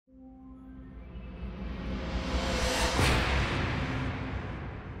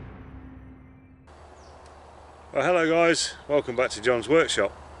Well, hello guys, welcome back to John's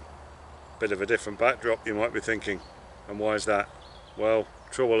workshop. Bit of a different backdrop, you might be thinking. And why is that? Well,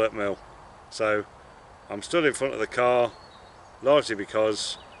 trouble at mill. So I'm stood in front of the car largely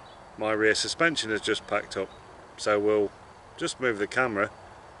because my rear suspension has just packed up. So we'll just move the camera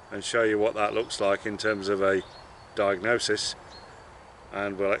and show you what that looks like in terms of a diagnosis,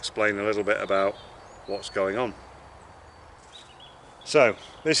 and we'll explain a little bit about what's going on. So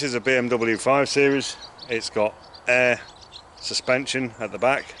this is a BMW 5 Series. It's got air suspension at the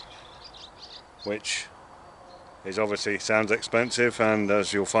back, which is obviously sounds expensive, and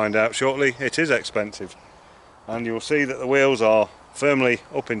as you'll find out shortly, it is expensive. And you'll see that the wheels are firmly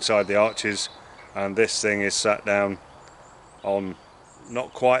up inside the arches, and this thing is sat down on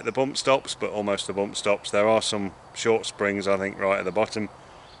not quite the bump stops but almost the bump stops. There are some short springs I think right at the bottom.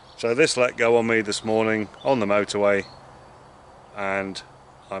 So this let go on me this morning on the motorway, and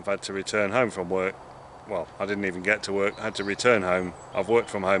I've had to return home from work. Well, I didn't even get to work, I had to return home. I've worked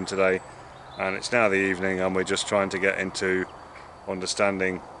from home today and it's now the evening, and we're just trying to get into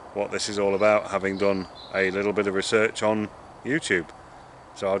understanding what this is all about, having done a little bit of research on YouTube.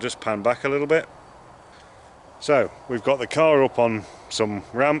 So I'll just pan back a little bit. So we've got the car up on some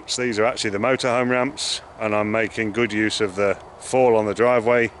ramps. These are actually the motorhome ramps, and I'm making good use of the fall on the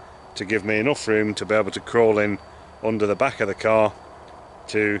driveway to give me enough room to be able to crawl in under the back of the car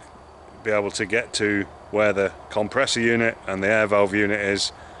to be able to get to where the compressor unit and the air valve unit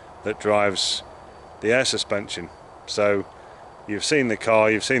is that drives the air suspension. So you've seen the car,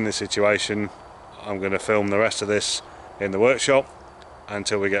 you've seen the situation. I'm going to film the rest of this in the workshop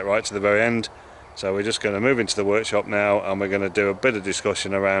until we get right to the very end. So we're just going to move into the workshop now, and we're going to do a bit of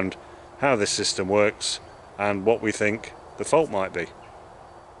discussion around how this system works and what we think the fault might be.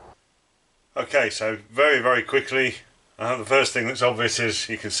 Okay, so very quickly, the first thing that's obvious is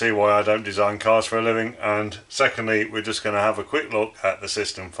you can see why I don't design cars for a living, and secondly we're just going to have a quick look at the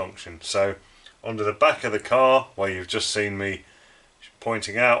system function. So under the back of the car, where you've just seen me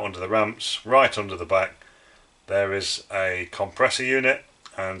pointing out under the ramps, right under the back, there is a compressor unit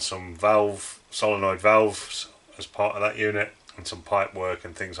and some solenoid valves as part of that unit, and some pipe work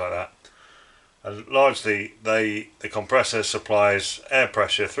and things like that. And largely the compressor supplies air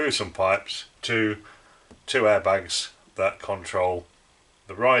pressure through some pipes to two airbags that control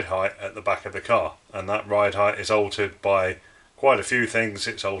the ride height at the back of the car, and that ride height is altered by quite a few things.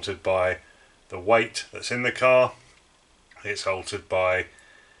 It's altered by the weight that's in the car, it's altered by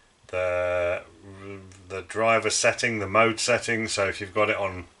the driver setting, the mode setting. So if you've got it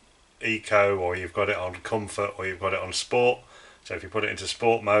on eco, or you've got it on comfort, or you've got it on sport, so if you put it into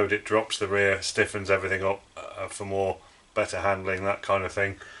sport mode, it drops the rear, stiffens everything up for better handling, that kind of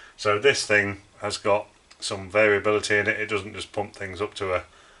thing. So this thing has got some variability in it. It doesn't just pump things up to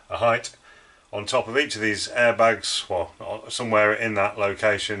a height. On top of each of these airbags, well, somewhere in that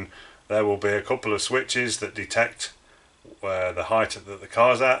location, there will be a couple of switches that detect where the height that the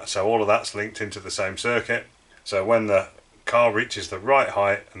car's at. So all of that's linked into the same circuit. So when the car reaches the right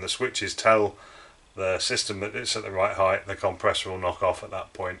height and the switches tell the system that it's at the right height, the compressor will knock off at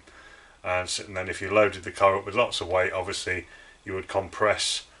that point. And then if you loaded the car up with lots of weight, obviously you would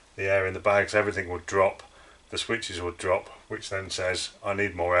compress the air in the bags, everything would drop, the switches would drop, which then says I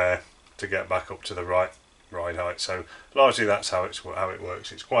need more air to get back up to the right ride height. So largely that's how it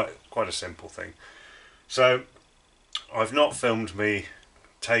works. It's quite a simple thing. So I've not filmed me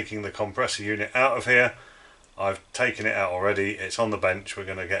taking the compressor unit out of here. I've taken it out already. It's on the bench. We're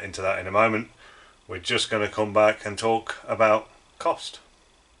going to get into that in a moment. We're just going to come back and talk about cost.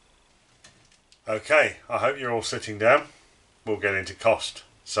 Okay, I hope you're all sitting down. We'll get into cost.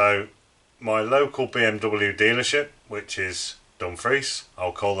 So my local BMW dealership, which is Dumfries,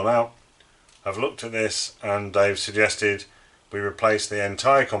 I'll call them out, have looked at this, and they've suggested we replace the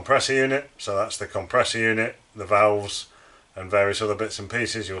entire compressor unit. So that's the compressor unit, the valves and various other bits and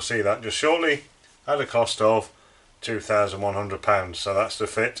pieces. You'll see that just shortly, at a cost of £2,100. So that's to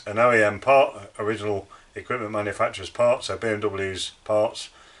fit an OEM part, original equipment manufacturer's part, so BMW's parts,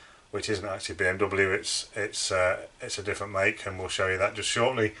 which isn't actually BMW, it's a different make, and we'll show you that just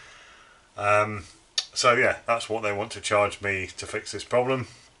shortly. So yeah, that's what they want to charge me to fix this problem.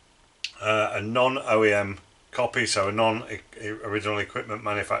 A non-OEM copy, so a non-original equipment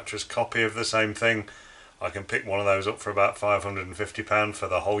manufacturer's copy of the same thing, I can pick one of those up for about £550 for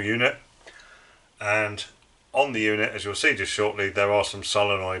the whole unit. And on the unit, as you'll see just shortly, there are some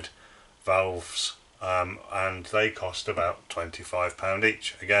solenoid valves, and they cost about £25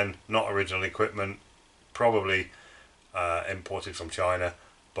 each. Again, not original equipment, probably imported from China,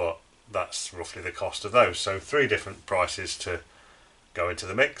 but that's roughly the cost of those. So 3 different prices to go into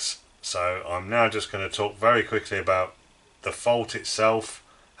the mix. So I'm now just going to talk very quickly about the fault itself,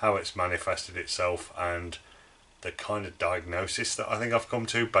 how it's manifested itself, and the kind of diagnosis that I think I've come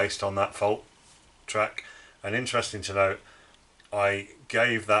to based on that fault track. And interesting to note, I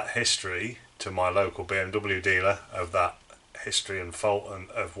gave that history to my local BMW dealer of that history and fault and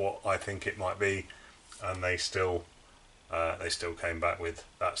of what I think it might be, and they still came back with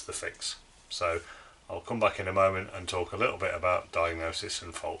that's the fix. So I'll come back in a moment and talk a little bit about diagnosis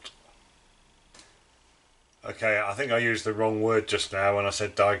and fault. Okay, I think I used the wrong word just now when I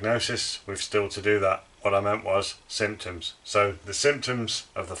said diagnosis. We've still to do that. What I meant was symptoms. So the symptoms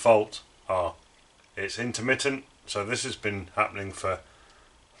of the fault are, it's intermittent, so this has been happening for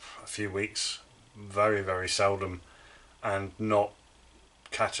a few weeks, very, very seldom, and not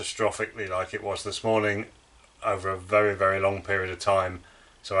catastrophically like it was this morning over a very, very long period of time.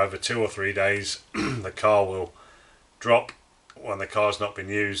 So over 2 or 3 days the car will drop when the car's not been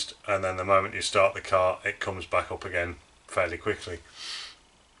used, and then the moment you start the car it comes back up again fairly quickly.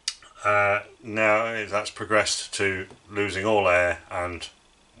 Now that's progressed to losing all air and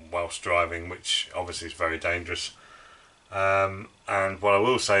whilst driving, which obviously is very dangerous. And what I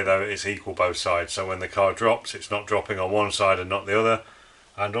will say though, it's equal both sides, so when the car drops it's not dropping on one side and not the other.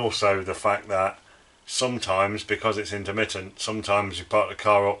 And also the fact that sometimes, because it's intermittent, sometimes you park the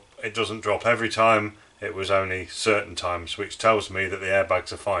car up, it doesn't drop every time, it was only certain times, which tells me that the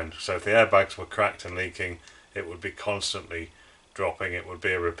airbags are fine. So if the airbags were cracked and leaking, it would be constantly dropping, it would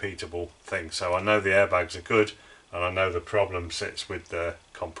be a repeatable thing. So I know the airbags are good, and I know the problem sits with the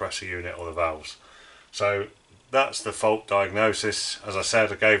compressor unit or the valves. So that's the fault diagnosis. As I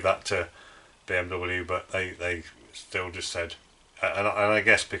said, I gave that to BMW, but they still just said, and I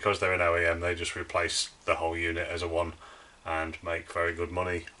guess because they're an OEM, they just replace the whole unit as a one and make very good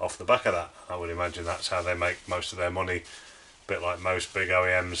money off the back of that. I would imagine that's how they make most of their money, a bit like most big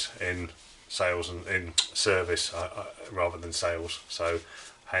OEMs in sales and in service rather than sales, so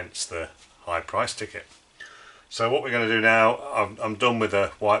hence the high price ticket. So what we're going to do now, I'm done with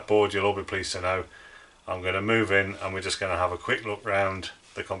the whiteboard, you'll all be pleased to know. I'm going to move in and we're just going to have a quick look round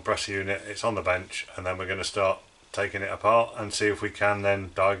the compressor unit. It's on the bench, and then we're going to start taking it apart and see if we can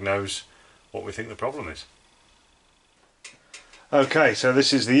then diagnose what we think the problem is. Okay, so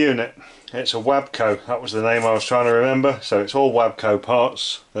this is the unit. It's a Wabco, that was the name I was trying to remember. So it's all Wabco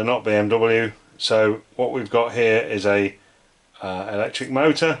parts, they're not BMW. So what we've got here is a electric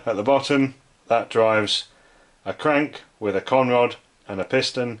motor at the bottom that drives a crank with a conrod and a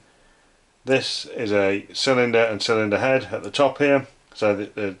piston. This is a cylinder and cylinder head at the top here. So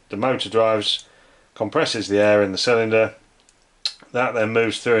the motor drives, compresses the air in the cylinder. That then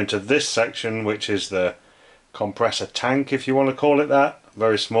moves through into this section, which is the compressor tank, if you want to call it that,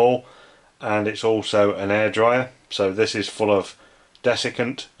 very small, and it's also an air dryer. So this is full of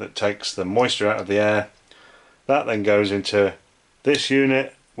desiccant that takes the moisture out of the air. That then goes into this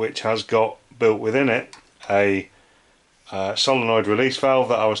unit, which has got built within it a solenoid release valve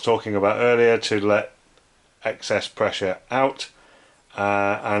that I was talking about earlier to let excess pressure out,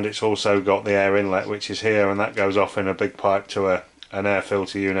 and it's also got the air inlet, which is here, and that goes off in a big pipe to an air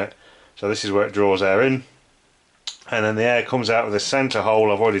filter unit. So this is where it draws air in, and then the air comes out of the centre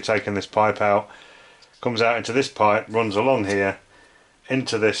hole. I've already taken this pipe out, comes out into this pipe, runs along here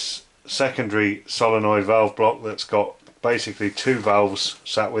into this secondary solenoid valve block that's got basically 2 valves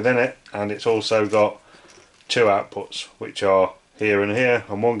sat within it, and it's also got 2 outputs, which are here and here,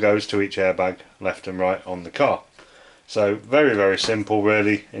 and one goes to each airbag left and right on the car. So very, very simple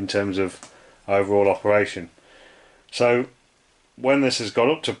really in terms of overall operation. So when this has got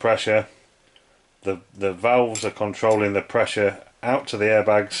up to pressure, the valves are controlling the pressure out to the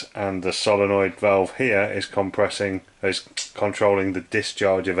airbags, and the solenoid valve here is controlling the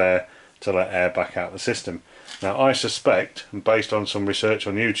discharge of air to let air back out the system. Now I suspect, based on some research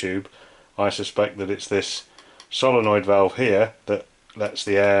on YouTube, I suspect that it's this solenoid valve here that lets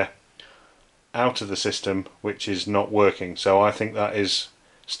the air out of the system which is not working. So I think that is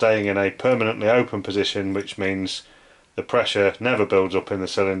staying in a permanently open position, which means the pressure never builds up in the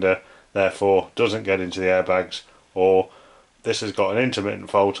cylinder, therefore doesn't get into the airbags, or this has got an intermittent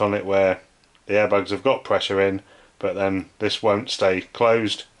fault on it where the airbags have got pressure in, but then this won't stay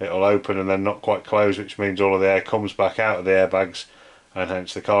closed, it'll open and then not quite close, which means all of the air comes back out of the airbags and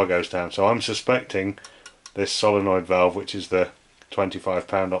hence the car goes down. So I'm suspecting this solenoid valve, which is the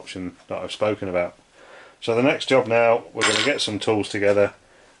 £25 option that I've spoken about. So the next job now, we're going to get some tools together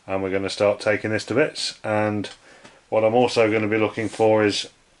and we're going to start taking this to bits. And what I'm also going to be looking for is,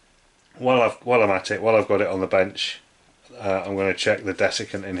 while I'm at it, while I've got it on the bench, I'm going to check the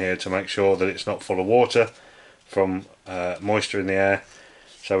desiccant in here to make sure that it's not full of water from moisture in the air.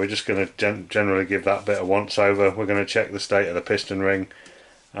 So we're just going to generally give that bit a once over. We're going to check the state of the piston ring,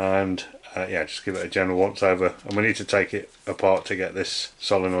 and yeah, just give it a general once over, and we need to take it apart to get this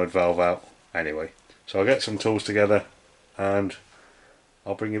solenoid valve out anyway. So I'll get some tools together and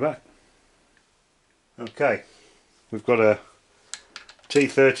I'll bring you back. Okay, we've got a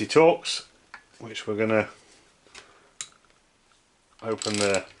T30 Torx, which we're going to open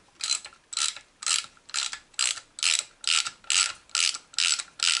the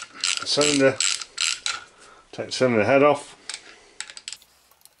cylinder, take the cylinder head off.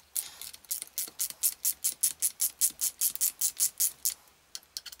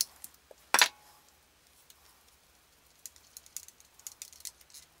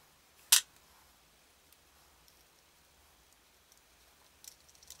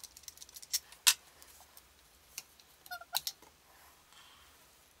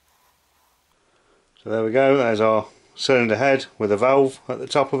 So there we go, there's our cylinder head with a valve at the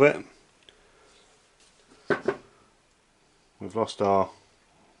top of it. We've lost our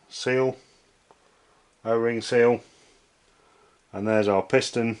seal, O-ring seal, and there's our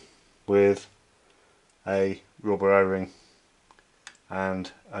piston with a rubber O-ring and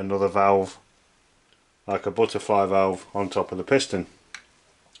another valve like a butterfly valve on top of the piston.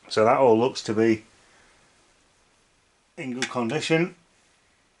 So that all looks to be in good condition.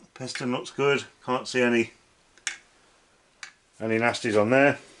 Piston looks good, can't see any nasties on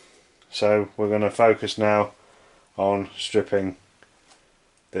there. So we're going to focus now on stripping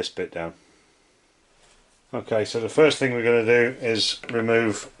this bit down. Okay, so the first thing we're going to do is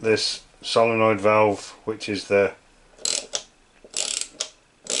remove this solenoid valve, which is the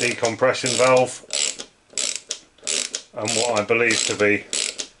decompression valve, and what I believe to be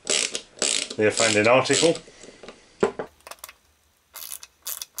the offending article.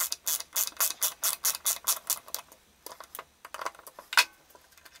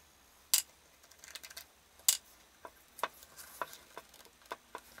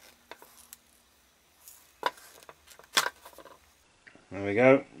 There we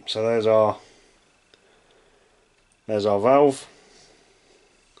go. So there's our valve.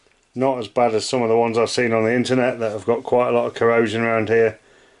 Not as bad as some of the ones I've seen on the internet that have got quite a lot of corrosion around here,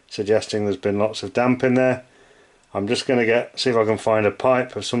 suggesting there's been lots of damp in there. I'm just going to see if I can find a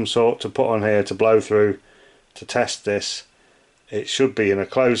pipe of some sort to put on here to blow through to test this. It should be in a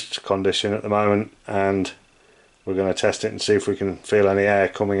closed condition at the moment, and we're going to test it and see if we can feel any air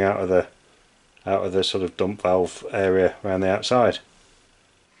coming out of the sort of dump valve area around the outside.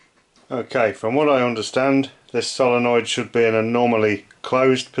 Okay, from what I understand, this solenoid should be in a normally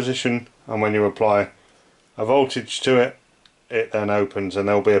closed position, and when you apply a voltage to it, it then opens, and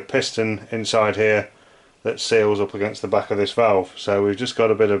there'll be a piston inside here that seals up against the back of this valve. So we've just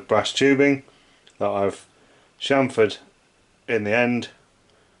got a bit of brass tubing that I've chamfered in the end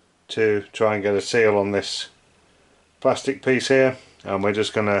to try and get a seal on this plastic piece here, and we're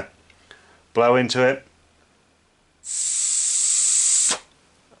just going to blow into it,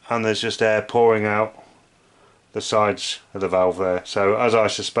 and there's just air pouring out the sides of the valve there. So as I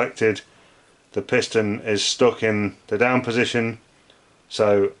suspected, the piston is stuck in the down position,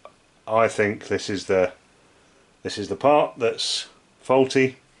 so I think this is the part that's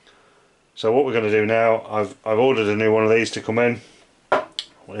faulty. So what we're going to do now, I've ordered a new one of these to come in.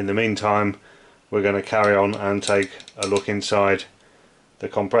 In the meantime, we're going to carry on and take a look inside the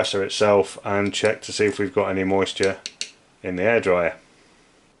compressor itself and check to see if we've got any moisture in the air dryer.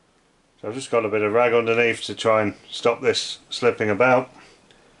 So I've just got a bit of rag underneath to try and stop this slipping about.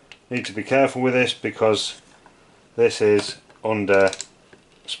 Need to be careful with this because this is under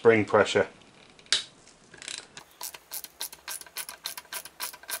spring pressure.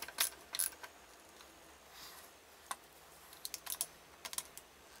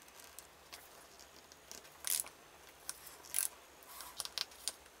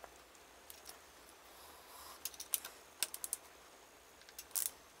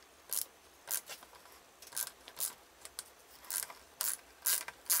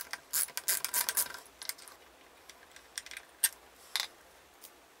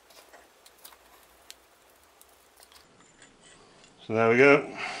 So there we go,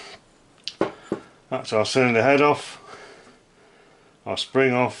 that's our cylinder head off, our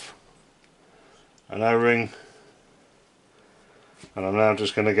spring off, an O-ring, and I'm now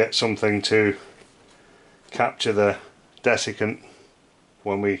just going to get something to capture the desiccant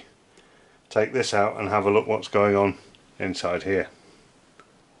when we take this out and have a look what's going on inside here.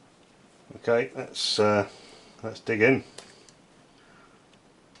 Okay, let's dig in.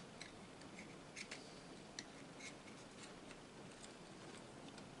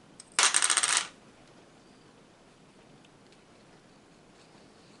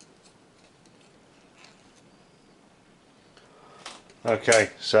 Okay,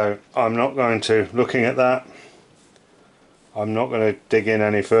 so I'm not going to, looking at that, I'm not going to dig in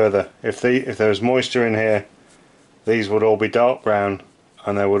any further. If there was moisture in here, these would all be dark brown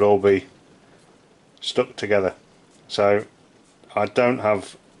and they would all be stuck together. So I don't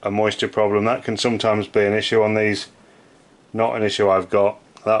have a moisture problem. That can sometimes be an issue on these, not an issue I've got.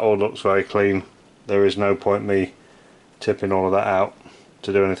 That all looks very clean. There is no point me tipping all of that out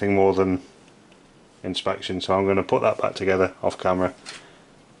to do anything more than inspection, so I'm going to put that back together off camera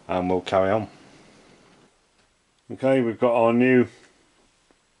and we'll carry on. Okay, we've got our new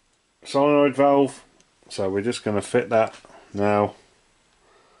solenoid valve, so we're just going to fit that now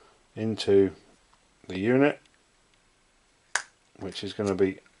into the unit, which is going to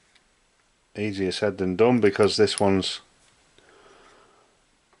be easier said than done because this one's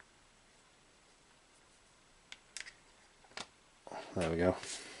there we go.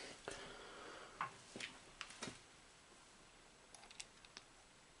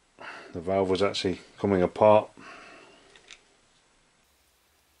 The valve was actually coming apart.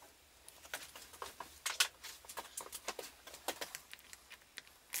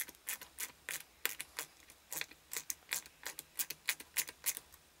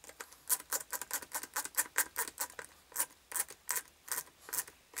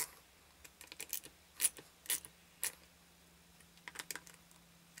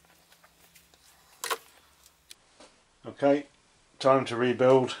 Okay, time to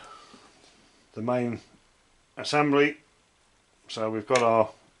rebuild the main assembly. So we've got our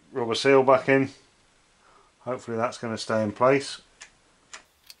rubber seal back in. Hopefully that's going to stay in place.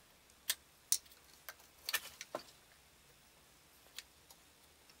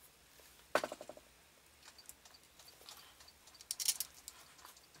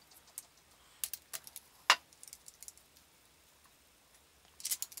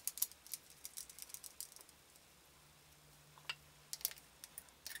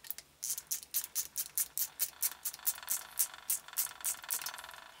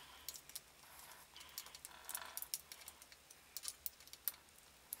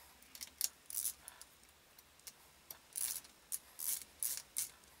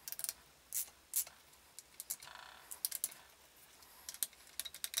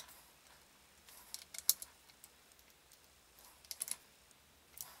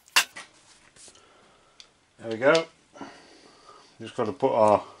 There we go. Just got to put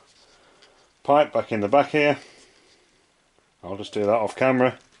our pipe back in the back here. I'll just do that off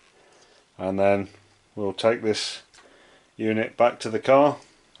camera, and then we'll take this unit back to the car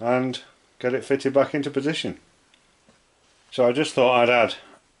and get it fitted back into position. So I just thought I'd add,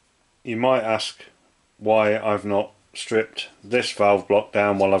 you might ask why I've not stripped this valve block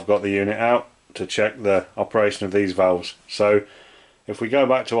down while I've got the unit out to check the operation of these valves. So if we go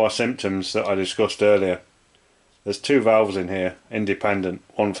back to our symptoms that I discussed earlier, there's two valves in here, independent,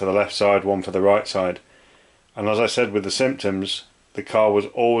 one for the left side, one for the right side. And as I said with the symptoms, the car was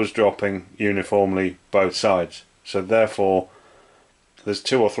always dropping uniformly both sides. So therefore, there's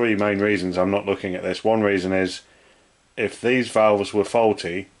two or three main reasons I'm not looking at this. One reason is, if these valves were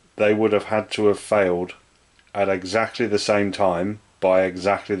faulty, they would have had to have failed at exactly the same time by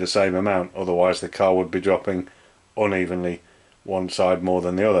exactly the same amount. Otherwise the car would be dropping unevenly, one side more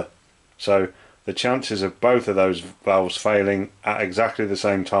than the other. So the chances of both of those valves failing at exactly the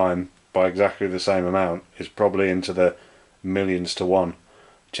same time by exactly the same amount is probably into the millions to one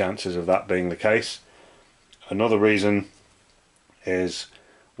chances of that being the case. Another reason is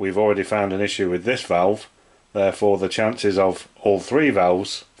we've already found an issue with this valve, therefore the chances of all three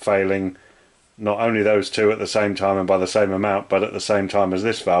valves failing, not only those two at the same time and by the same amount, but at the same time as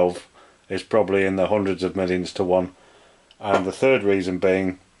this valve, is probably in the hundreds of millions to one. And the third reason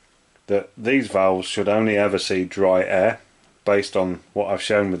being that these valves should only ever see dry air, based on what I've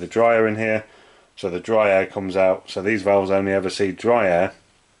shown with the dryer in here. So the dry air comes out, so these valves only ever see dry air.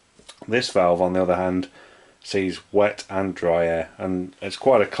 This valve, on the other hand, sees wet and dry air, and it's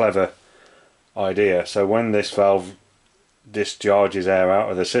quite a clever idea. So when this valve discharges air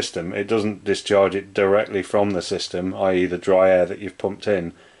out of the system, it doesn't discharge it directly from the system, i.e. the dry air that you've pumped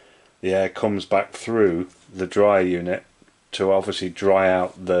in. The air comes back through the dryer unit to obviously dry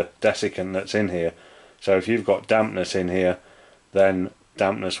out the desiccant that's in here. So if you've got dampness in here, then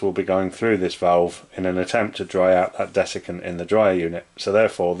dampness will be going through this valve in an attempt to dry out that desiccant in the dryer unit. So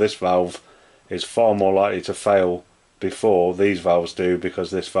therefore this valve is far more likely to fail before these valves do, because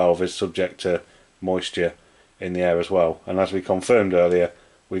this valve is subject to moisture in the air as well. And as we confirmed earlier,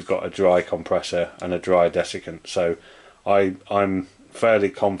 we've got a dry compressor and a dry desiccant. So I'm fairly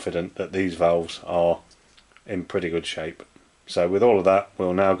confident that these valves are in pretty good shape. So with all of that,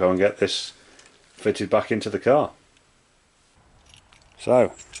 we'll now go and get this fitted back into the car.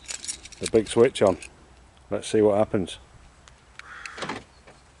 So, the big switch on. Let's see what happens.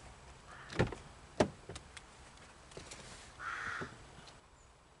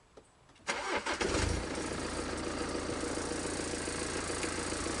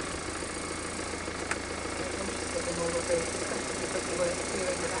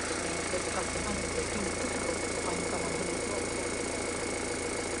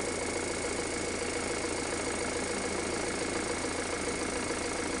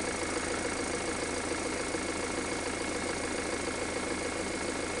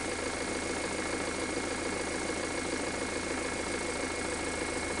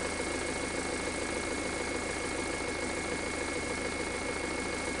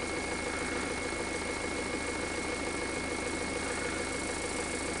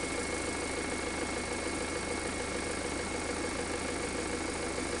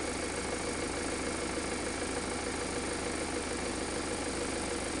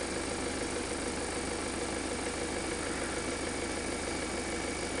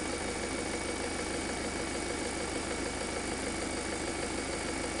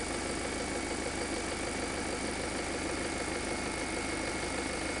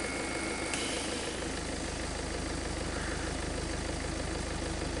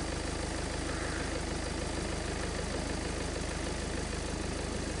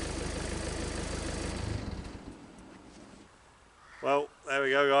 Well, there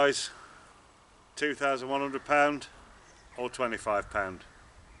we go guys, £2,100 or £25,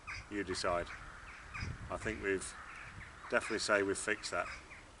 you decide. I think we've definitely say we've fixed that.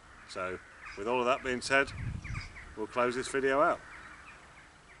 So with all of that being said, we'll close this video out.